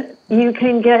sodas, you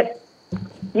can get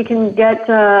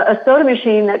a soda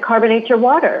machine that carbonates your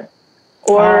water,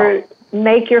 or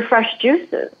make your fresh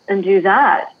juices and do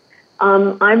that.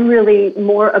 I'm really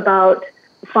more about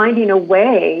finding a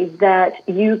way that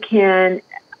you can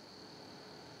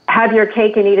have your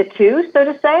cake and eat it too, so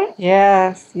to say.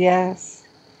 Yes.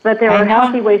 But there are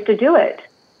healthy ways to do it.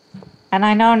 And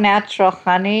I know natural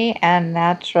honey and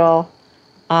natural,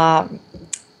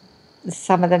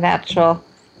 some of the natural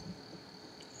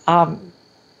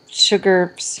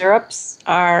sugar syrups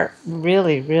are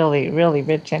really, really, really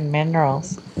rich in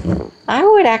minerals. I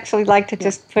would actually like to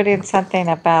just put in something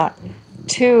about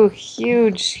 2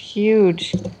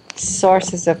 huge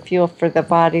sources of fuel for the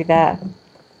body that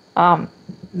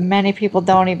many people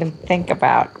don't even think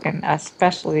about, and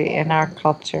especially in our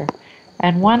culture.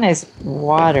 And one is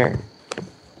water.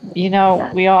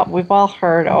 We've all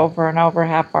heard over and over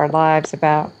half our lives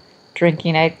about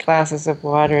drinking 8 glasses of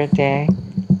water a day.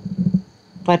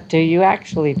 But do you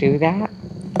actually do that?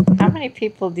 How many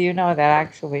people do you know that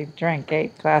actually drink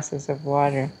 8 glasses of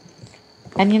water?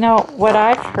 And what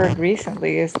I've heard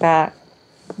recently is that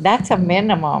that's a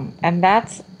minimum, and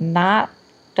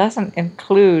doesn't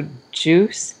include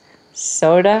juice,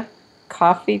 soda,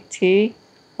 coffee, tea,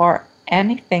 or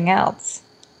anything else.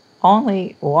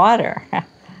 Only water.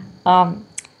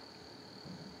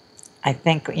 I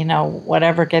think,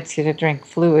 whatever gets you to drink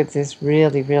fluids is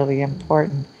really, really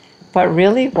important. But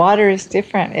really, water is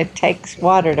different. It takes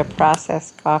water to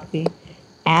process coffee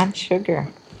and sugar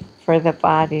for the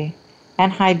body.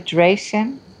 And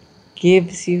hydration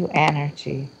gives you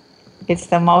energy. It's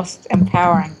the most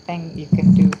empowering thing you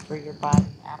can do for your body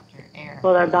after air.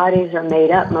 Well, our bodies are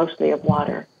made up mostly of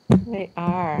water. They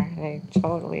are. They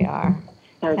totally are.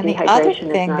 So and the other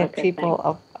thing that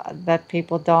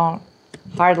people don't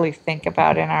hardly think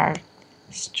about in our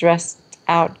stressed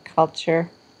out culture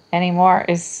anymore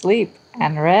is sleep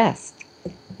and rest.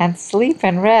 And sleep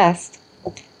and rest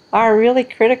are really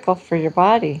critical for your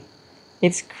body.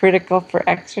 It's critical for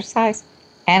exercise.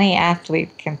 Any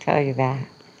athlete can tell you that.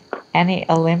 Any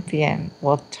Olympian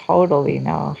will totally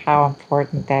know how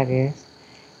important that is.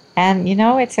 And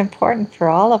it's important for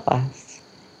all of us.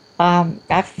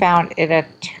 I've found it a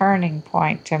turning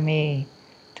point to me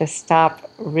to stop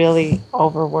really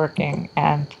overworking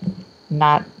and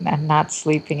not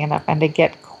sleeping enough, and to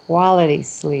get quality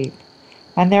sleep.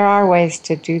 And there are ways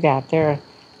to do that. There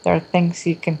are things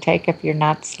you can take if you're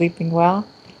not sleeping well,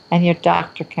 and your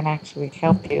doctor can actually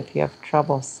help you if you have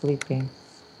trouble sleeping.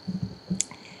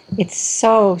 It's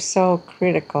so, so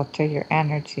critical to your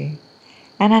energy.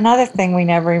 And another thing we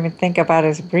never even think about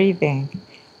is breathing.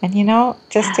 And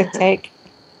just to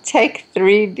take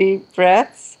 3 deep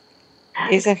breaths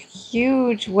is a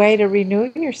huge way to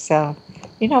renew yourself.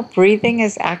 Breathing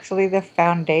is actually the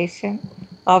foundation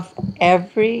of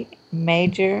every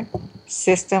major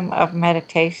system of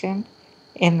meditation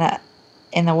in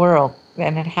the world,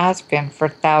 and it has been for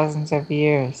thousands of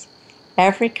years.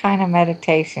 Every kind of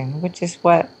meditation, which is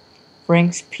what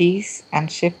brings peace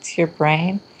and shifts your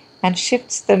brain and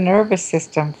shifts the nervous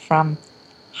system from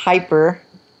hyper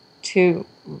to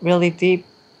really deep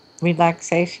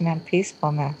relaxation and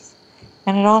peacefulness.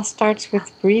 And it all starts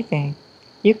with breathing.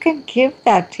 You can give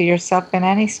that to yourself in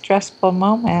any stressful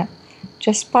moment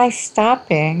just by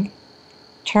stopping,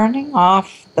 turning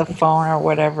off the phone or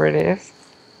whatever it is,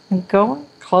 and going,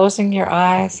 closing your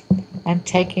eyes, and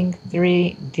taking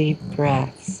 3 deep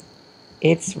breaths.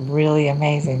 It's really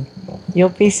amazing. You'll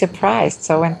be surprised.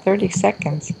 So in 30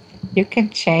 seconds, you can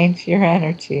change your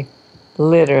energy,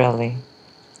 literally.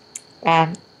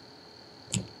 And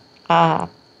I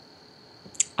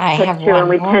have true, one and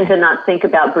we more. tend to not think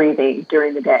about breathing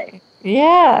during the day.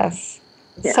 Yes.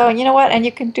 Yeah. So you know what? And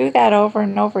you can do that over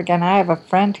and over again. I have a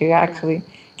friend who actually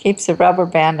keeps a rubber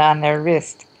band on their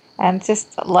wrist, and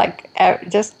just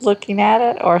looking at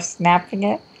it or snapping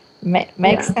it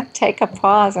makes them take a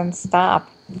pause and stop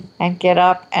and get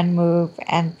up and move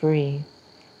and breathe.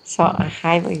 So I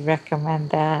highly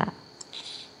recommend that.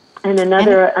 And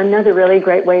another really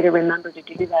great way to remember to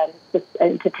do that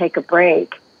is to take a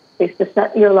break is to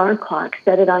set your alarm clock.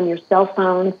 Set it on your cell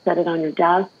phone, set it on your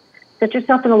desk. Set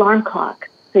yourself an alarm clock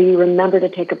so you remember to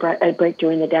take a break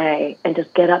during the day and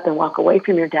just get up and walk away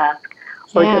from your desk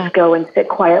or just go and sit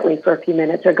quietly for a few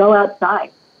minutes or go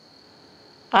outside.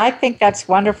 I think that's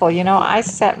wonderful. You know, I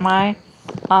set my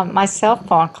my cell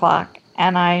phone clock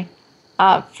and I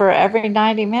for every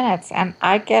 90 minutes, and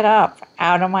I get up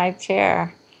out of my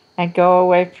chair and go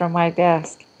away from my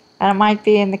desk. And it might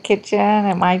be in the kitchen,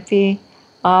 it might be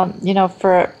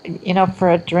for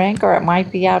a drink, or it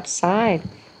might be outside,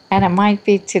 and it might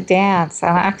be to dance.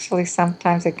 And actually,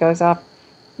 sometimes it goes up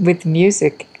with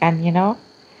music, and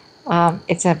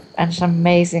it's an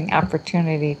amazing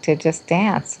opportunity to just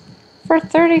dance for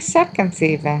 30 seconds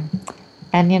even.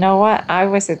 And you know what? I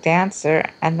was a dancer,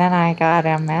 and then I got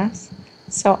MS,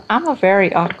 so I'm a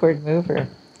very awkward mover.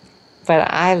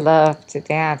 But I love to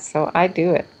dance, so I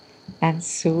do it. And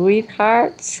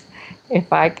sweethearts,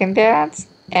 if I can dance,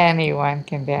 anyone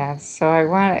can dance. So I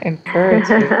want to encourage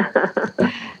you.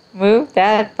 Move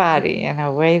that body in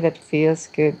a way that feels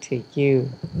good to you.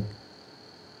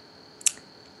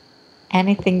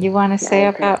 Anything you want to say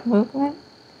about movement,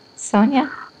 Sonia?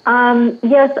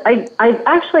 Yes, I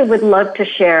actually would love to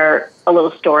share a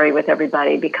little story with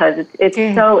everybody because it's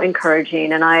so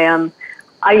encouraging, and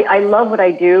I love what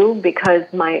I do because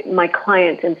my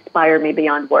clients inspire me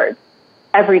beyond words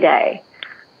every day,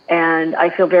 and I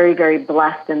feel very, very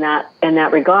blessed in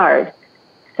that regard.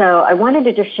 So I wanted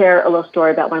to just share a little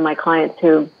story about one of my clients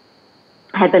who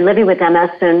had been living with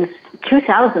MS since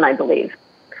 2000, I believe.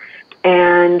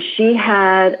 And she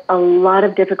had a lot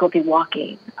of difficulty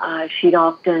walking. She'd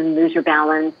often lose her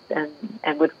balance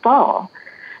and would fall.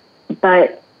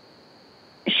 But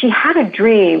she had a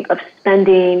dream of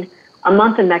spending a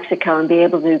month in Mexico and be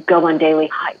able to go on daily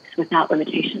hikes without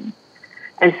limitations.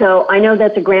 And so I know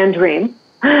that's a grand dream,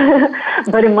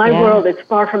 but in my world, it's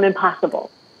far from impossible.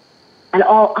 And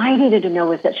all I needed to know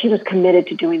was that she was committed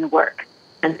to doing the work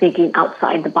and thinking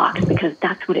outside the box, because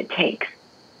that's what it takes,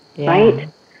 right?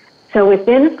 So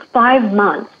within 5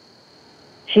 months,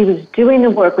 she was doing the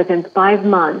work. Within 5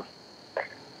 months,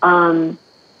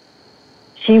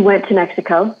 she went to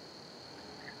Mexico,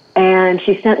 and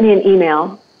she sent me an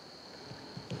email,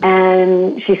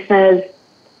 and she says,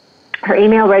 her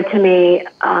email read to me,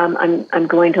 I'm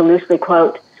going to loosely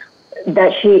quote,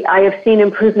 that I have seen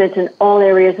improvements in all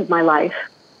areas of my life.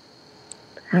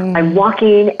 I'm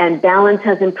walking and balance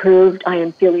has improved. I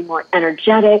am feeling more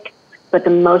energetic. But the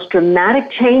most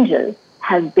dramatic changes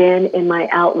have been in my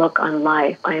outlook on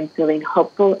life. I am feeling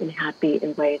hopeful and happy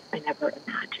in ways I never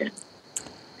imagined.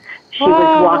 She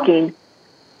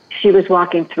was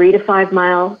walking 3 to 5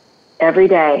 miles every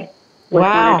day with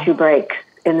 1 or 2 breaks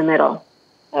in the middle.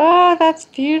 Oh, that's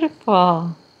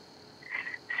beautiful.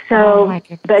 So,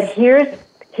 but here's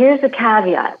the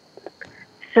caveat.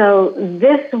 So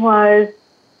this was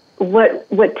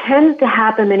what tends to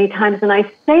happen many times, and I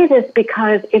say this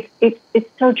because it's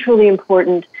so truly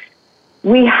important.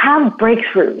 We have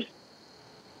breakthroughs,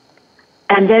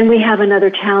 and then we have another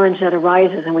challenge that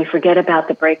arises, and we forget about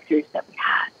the breakthroughs that we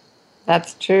had.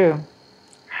 That's true.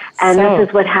 And this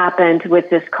is what happened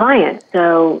with this client.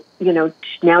 So,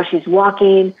 now she's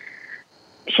walking.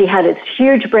 She had this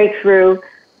huge breakthrough,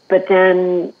 but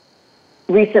then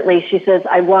recently she says,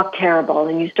 I walk terrible.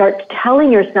 And you start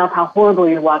telling yourself how horrible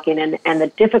you're walking and the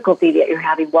difficulty that you're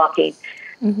having walking.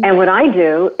 Mm-hmm. And what I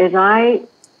do is I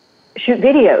shoot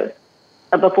videos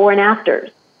of before and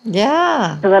afters.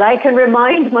 Yeah. So that I can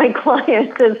remind my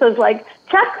clients. It says,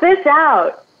 check this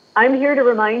out. I'm here to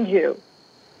remind you.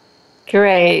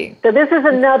 Great. So this is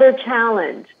another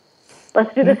challenge.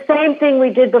 Let's do the same thing we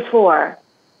did before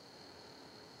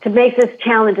to make this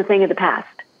challenge a thing of the past.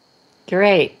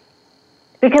 Great.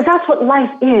 Because that's what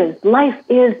life is. Life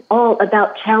is all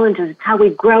about challenges. It's how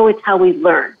we grow. It's how we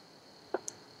learn.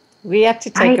 We have to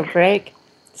take a break.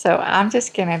 So I'm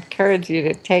just going to encourage you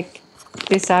to take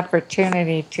this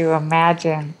opportunity to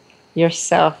imagine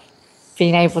yourself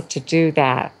being able to do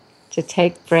that, to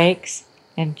take breaks,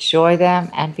 enjoy them,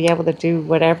 and be able to do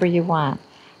whatever you want.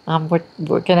 We're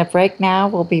going to break now.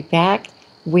 We'll be back.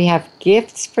 We have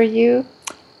gifts for you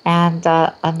and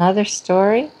another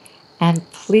story. And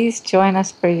please join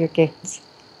us for your gifts.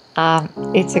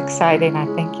 It's exciting. I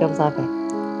think you'll love it.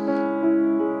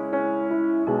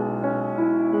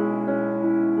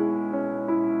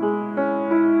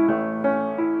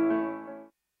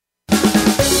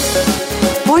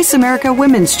 Voice America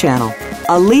Women's Channel,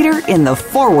 a leader in the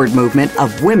forward movement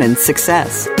of women's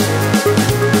success.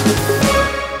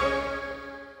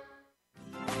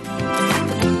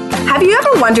 Have you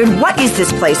ever wondered, what is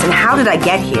this place and how did I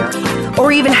get here?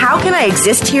 Or even, how can I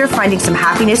exist here finding some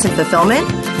happiness and fulfillment?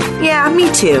 Yeah, me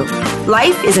too.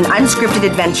 Life is an unscripted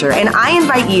adventure, and I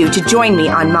invite you to join me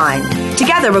on mine.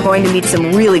 Together, we're going to meet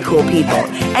some really cool people,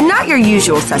 and not your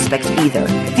usual suspects either.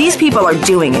 These people are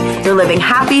doing it. They're living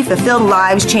happy, fulfilled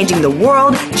lives, changing the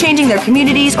world, changing their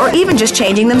communities, or even just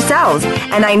changing themselves.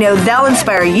 And I know they'll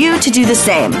inspire you to do the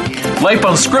same. Life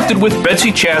Unscripted with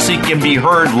Betsy Chasse can be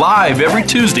heard live every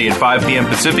Tuesday at 5 p.m.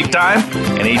 Pacific Time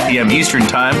and 8 p.m. Eastern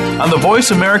Time on the Voice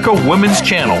America Women's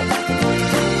Channel.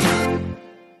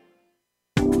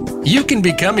 You can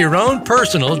become your own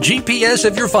personal GPS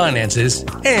of your finances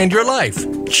and your life.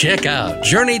 Check out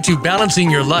Journey to Balancing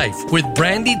Your Life with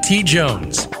Brandy T.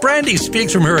 Jones. Brandy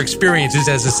speaks from her experiences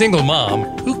as a single mom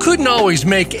who couldn't always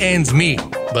make ends meet,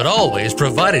 but always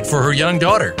provided for her young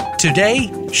daughter.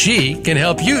 Today, she can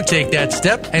help you take that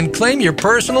step and claim your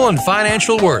personal and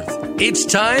financial worth. It's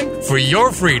time for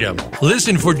your freedom.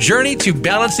 Listen for Journey to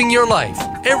Balancing Your Life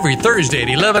every Thursday at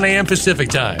 11 a.m. Pacific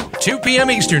Time, 2 p.m.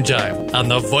 Eastern Time on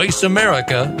the Voice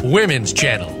America Women's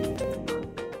Channel.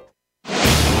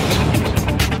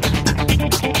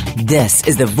 This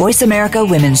is the Voice America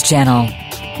Women's Channel,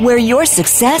 where your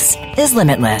success is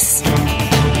limitless.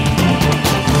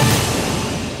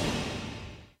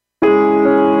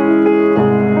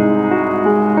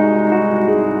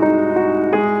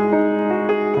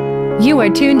 You are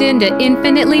tuned in to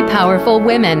Infinitely Powerful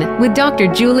Women with Dr.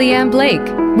 Julianne Blake.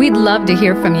 We'd love to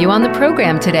hear from you on the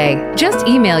program today. Just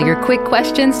email your quick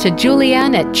questions to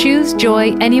Julianne at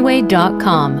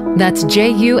choosejoyanyway.com. That's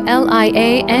JULIANNE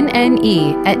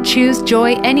at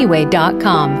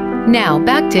choosejoyanyway.com. Now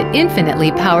back to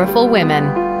Infinitely Powerful Women.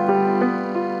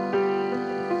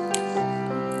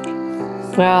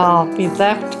 Well, we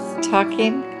left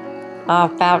talking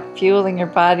about fueling your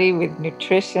body with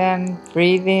nutrition,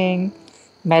 breathing,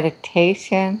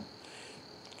 meditation,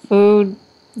 food,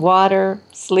 water,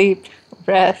 sleep,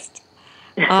 rest.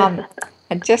 I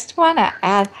just want to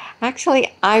add,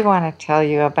 actually, I want to tell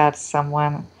you about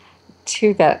someone,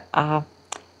 too, that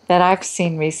I've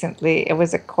seen recently. It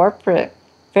was a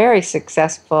very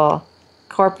successful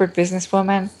corporate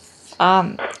businesswoman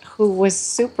who was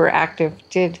super active,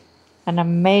 did an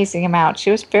amazing amount.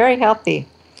 She was very healthy.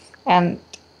 And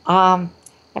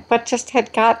but just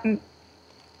had gotten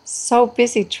so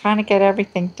busy trying to get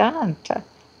everything done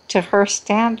to her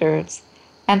standards,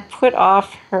 and put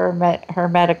off her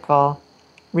medical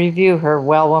review, her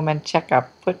well woman checkup.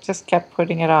 Just kept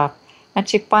putting it off, and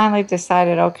she finally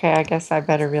decided, okay, I guess I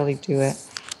better really do it.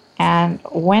 And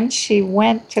when she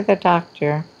went to the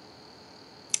doctor,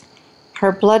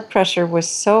 her blood pressure was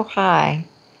so high,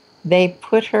 they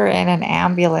put her in an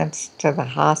ambulance to the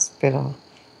hospital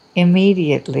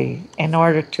immediately in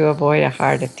order to avoid a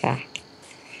heart attack.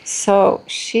 So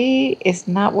she is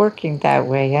not working that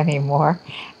way anymore,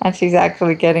 and she's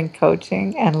actually getting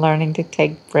coaching and learning to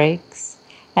take breaks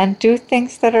and do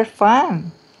things that are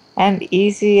fun and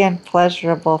easy and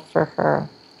pleasurable for her.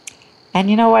 And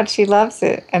you know what? She loves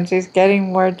it, and she's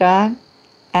getting more done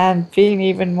and being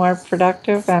even more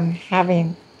productive and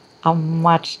having a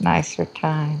much nicer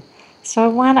time. So I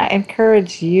want to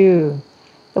encourage you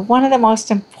that one of the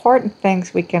most important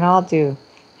things we can all do,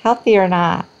 healthy or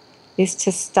not, is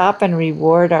to stop and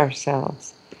reward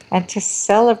ourselves and to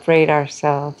celebrate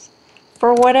ourselves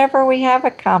for whatever we have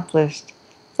accomplished,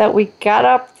 that we got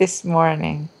up this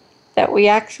morning, that we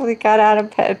actually got out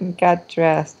of bed and got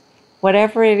dressed.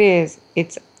 Whatever it is,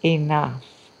 it's enough.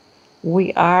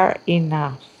 We are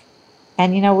enough.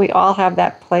 And you know, we all have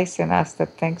that place in us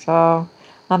that thinks, oh,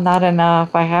 I'm not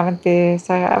enough, I haven't this,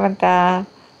 I haven't that.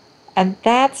 And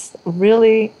that's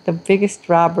really the biggest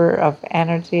robber of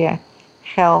energy,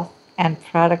 health, and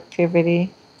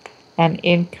productivity and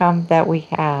income that we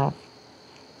have.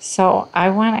 So I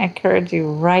want to encourage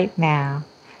you right now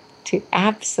to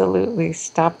absolutely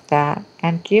stop that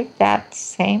and give that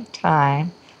same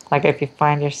time, like if you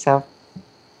find yourself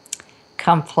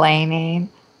complaining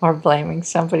or blaming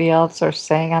somebody else or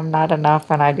saying I'm not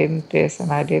enough and I didn't this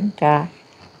and I didn't that,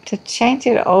 to change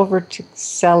it over to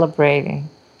celebrating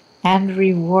and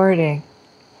rewarding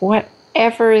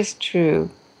whatever is true,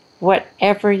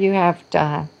 whatever you have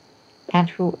done, and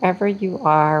whoever you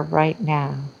are right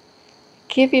now.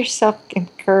 Give yourself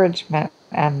encouragement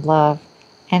and love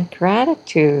and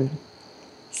gratitude.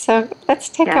 So let's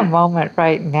take a moment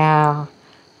right now,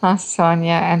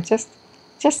 Sonia, and just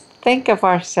think of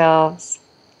ourselves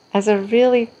as a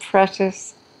really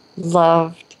precious,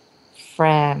 loved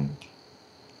friend.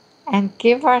 And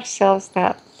give ourselves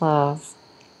that love.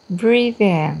 Breathe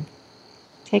in.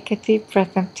 Take a deep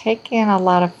breath and take in a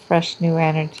lot of fresh new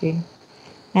energy.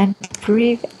 And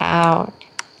breathe out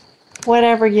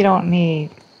whatever you don't need.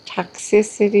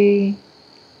 Toxicity,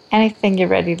 anything you're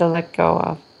ready to let go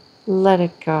of. Let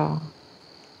it go.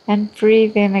 And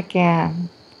breathe in again.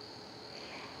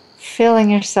 Filling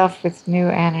yourself with new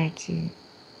energy.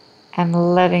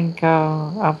 And letting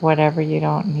go of whatever you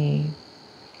don't need.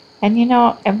 And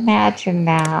imagine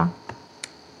now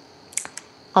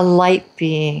a light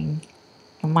being.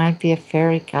 It might be a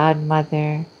fairy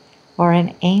godmother or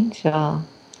an angel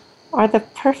or the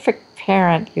perfect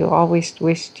parent you always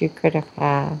wished you could have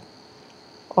had,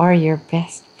 or your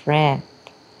best friend,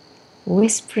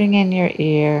 whispering in your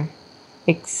ear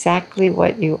exactly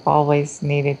what you always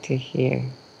needed to hear.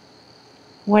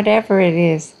 Whatever it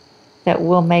is that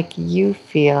will make you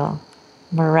feel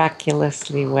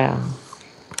miraculously well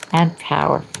and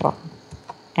powerful,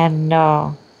 and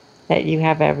know that you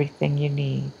have everything you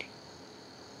need.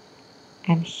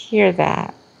 And hear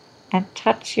that, and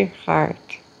touch your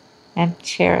heart, and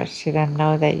cherish it, and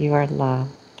know that you are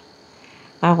loved.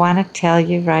 I want to tell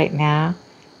you right now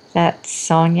that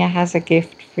Sonia has a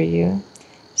gift for you.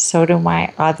 So do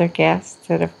my other guests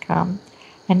that have come.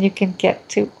 And you can get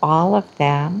to all of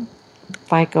them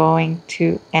by going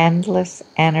to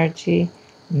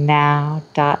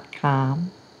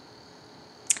endlessenergynow.com.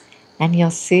 And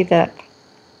you'll see that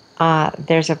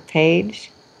there's a page,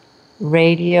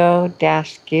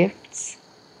 radio-gifts,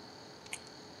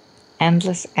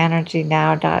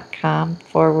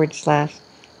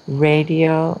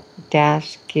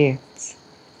 endlessenergynow.com/radio-gifts.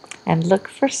 And look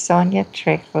for Sonia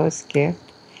Trejo's gift,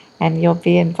 and you'll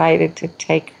be invited to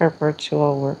take her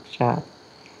virtual workshop,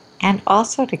 and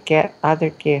also to get other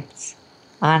gifts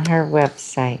on her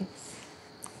website.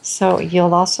 So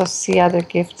you'll also see other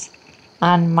gifts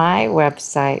on my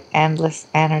website,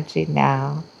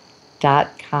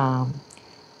 endlessenergynow.com.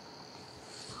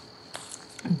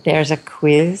 There's a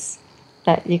quiz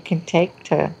that you can take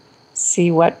to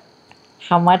see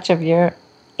how much of your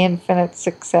infinite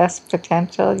success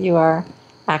potential you are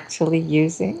actually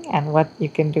using and what you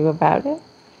can do about it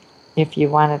if you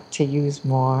wanted to use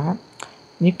more.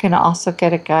 You can also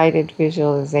get a guided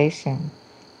visualization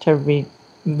to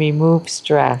remove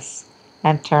stress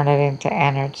and turn it into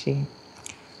energy.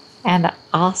 And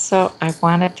also, I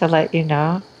wanted to let you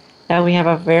know that we have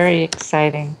a very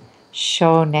exciting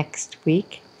show next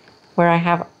week where I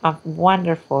have a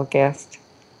wonderful guest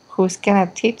who's going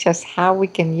to teach us how we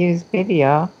can use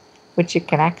video, which you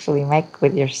can actually make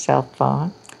with your cell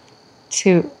phone,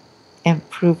 to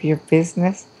improve your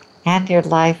business and your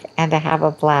life and to have a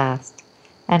blast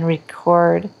and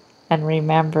record and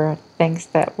remember things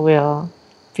that will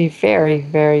be very,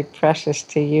 very precious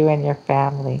to you and your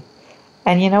family.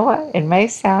 And you know what? It may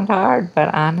sound hard,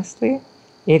 but honestly,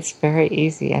 it's very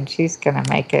easy, and she's going to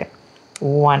make it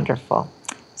wonderful.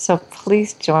 So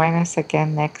please join us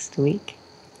again next week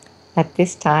at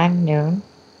this time, noon,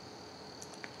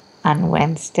 on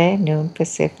Wednesday, noon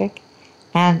Pacific.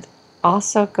 And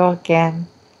also go again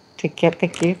to get the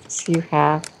gifts you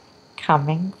have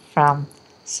coming from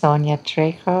Sonia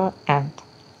Trejo and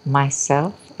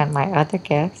myself and my other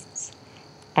guests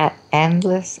at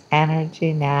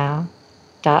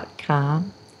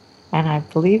endlessenergynow.com, and I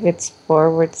believe it's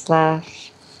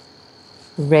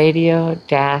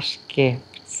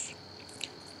 /radio-gifts.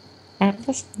 And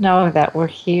just know that we're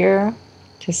here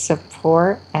to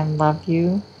support and love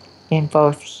you in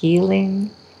both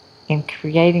healing, in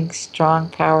creating strong,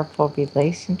 powerful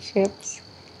relationships,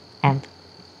 and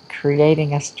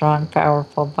creating a strong,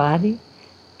 powerful body,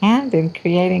 and in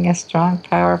creating a strong,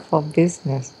 powerful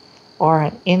business or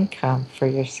an income for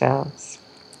yourselves.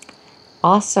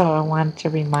 Also, I want to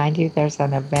remind you there's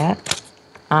an event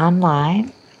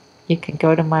online. You can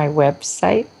go to my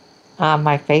website,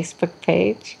 my Facebook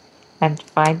page, and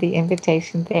find the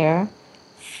invitation there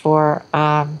for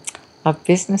a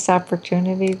business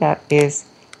opportunity that is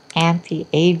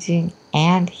anti-aging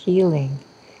and healing.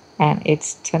 And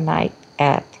it's tonight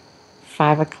at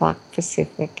 5 o'clock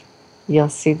Pacific. You'll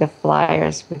see the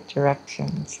flyers with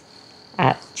directions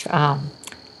at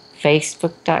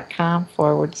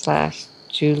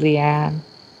facebook.com/Julianne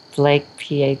Blake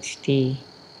PhD.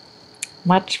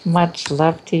 Much, much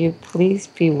love to you. Please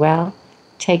be well.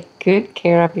 Take good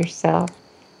care of yourself.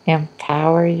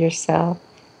 Empower yourself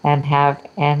and have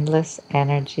endless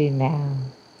energy now.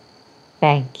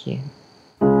 Thank you.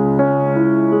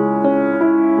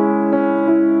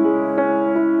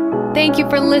 Thank you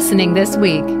for listening this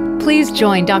week. Please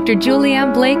join Dr.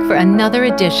 Julianne Blake for another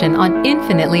edition on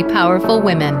Infinitely Powerful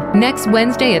Women next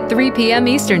Wednesday at 3 p.m.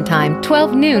 Eastern Time,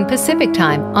 12 noon Pacific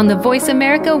Time on the Voice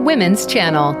America Women's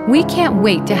Channel. We can't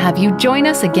wait to have you join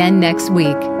us again next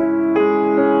week.